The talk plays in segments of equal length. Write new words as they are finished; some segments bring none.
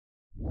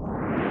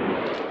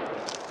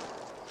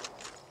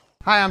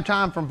Hi, I'm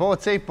Tom from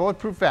BulletSafe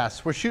Bulletproof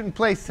Vests. We're shooting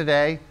plates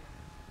today.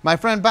 My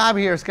friend Bob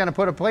here is going to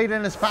put a plate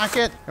in his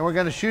pocket and we're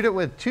going to shoot it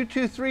with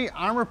 223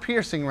 armor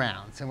piercing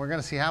rounds and we're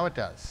going to see how it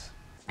does.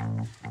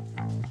 Alright,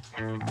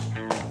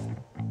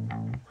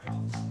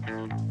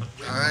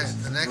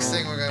 the next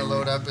thing we're going to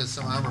load up is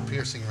some armor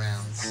piercing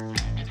rounds.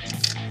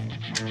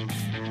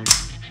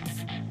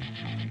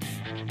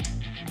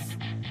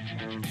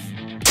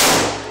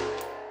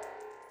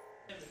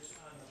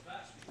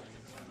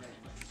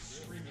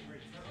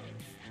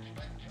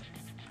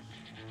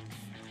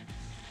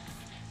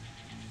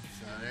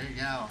 So there you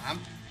go.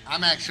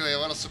 I'm actually a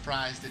little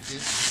surprised it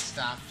didn't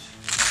stop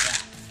like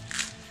that.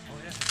 Oh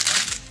yeah,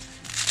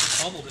 it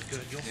bubbled it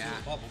good. You'll see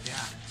it bubble. Yeah.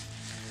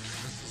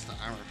 This is the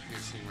armor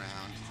piercing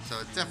round. So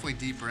it's definitely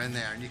deeper in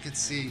there, and you can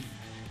see,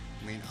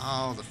 I mean,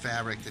 all the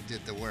fabric that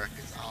did the work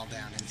is all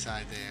down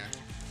inside there.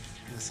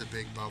 And this is a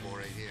big bubble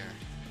right here.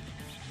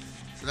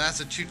 So that's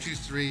a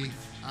 223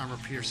 armor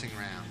piercing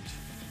round.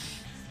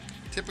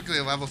 Typically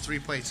a level 3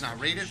 plate's not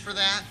rated for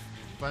that,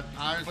 but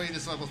our plate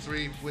is level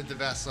 3 with the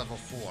vest level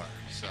 4,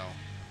 so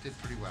did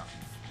pretty well.